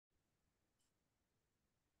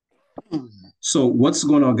So what's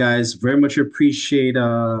going on, guys? Very much appreciate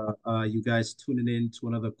you guys tuning in to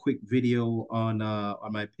another quick video on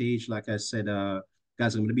my page. Like I said,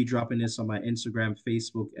 guys, I'm gonna be dropping this on my Instagram,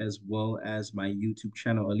 Facebook, as well as my YouTube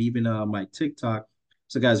channel, and even my TikTok.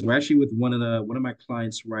 So guys, we're actually with one of my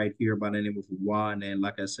clients right here by the name of Juan, and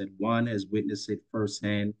like I said, Juan has witnessed it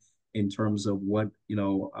firsthand in terms of what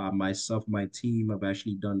myself, my team have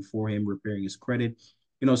actually done for him, repairing his credit.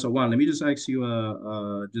 So Juan, let me just ask you,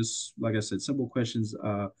 just like I said, simple questions.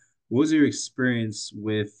 What was your experience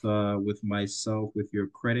with myself with your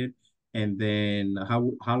credit, and then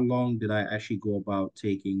how long did I actually go about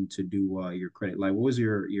taking to do your credit? Like, what was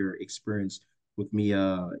your experience with me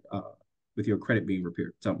with your credit being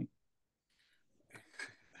repaired? Tell me.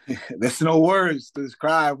 There's no words to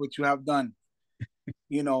describe what you have done.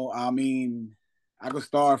 I mean, I could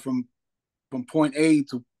start from point A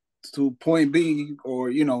to point B,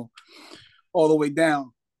 or all the way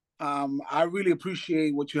down. I really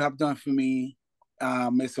appreciate what you have done for me.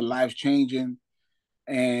 It's a life changing,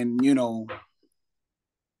 and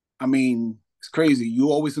I mean, it's crazy.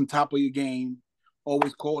 You always on top of your game,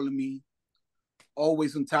 always calling me,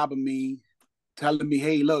 always on top of me, telling me,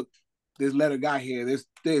 "Hey, look, this letter got here. This,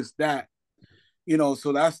 that."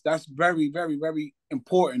 So that's very, very, very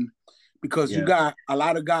important, because you Yeah, got a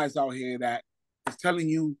lot of guys out here that is telling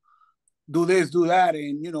you do this, do that,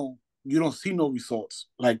 and you don't see no results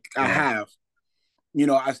like I yeah. have.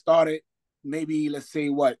 I started, maybe, let's say,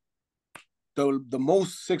 what, the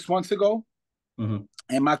most 6 months ago, Hmm.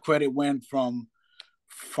 and my credit went from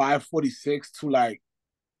 546 to like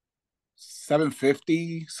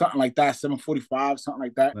 750, something like that, 745, something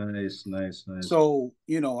like that. Nice, nice, nice. So,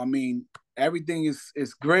 I mean, everything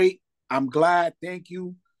is great. I'm glad. Thank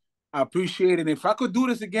you. I appreciate it. If I could do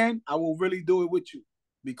this again, I will really do it with you,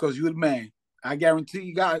 because you're the man. I guarantee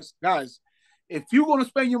you, guys, if you're gonna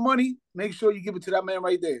spend your money, make sure you give it to that man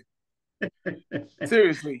right there.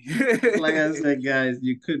 Seriously. Like I said, guys,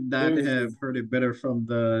 you could not have Seriously. heard it better from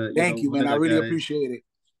Thank you, one man. of I the really guys. appreciate it.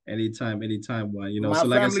 Anytime, one. My So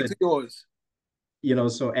like I family said, to yours.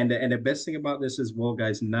 so and the best thing about this as well,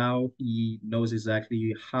 guys, now he knows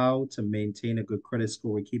exactly how to maintain a good credit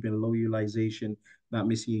score, keeping low utilization, not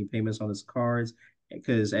missing any payments on his cards.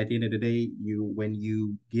 Because at the end of the day, when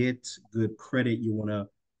you get good credit, you want to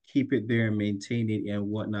keep it there and maintain it and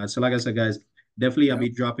whatnot. So like I said, guys, definitely I'll Yep. be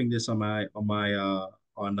dropping this on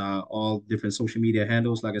all different social media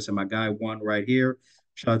handles. Like I said, my guy Juan right here.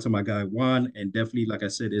 Shout out to my guy Juan, and definitely, like I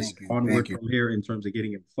said, it's Thank you. onward Thank you. from here in terms of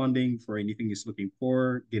getting him funding for anything he's looking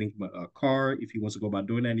for, getting him a car if he wants to go about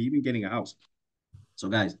doing that, and even getting a house. So,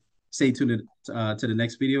 guys, stay tuned to the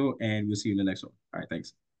next video, and we'll see you in the next one. All right,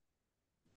 thanks.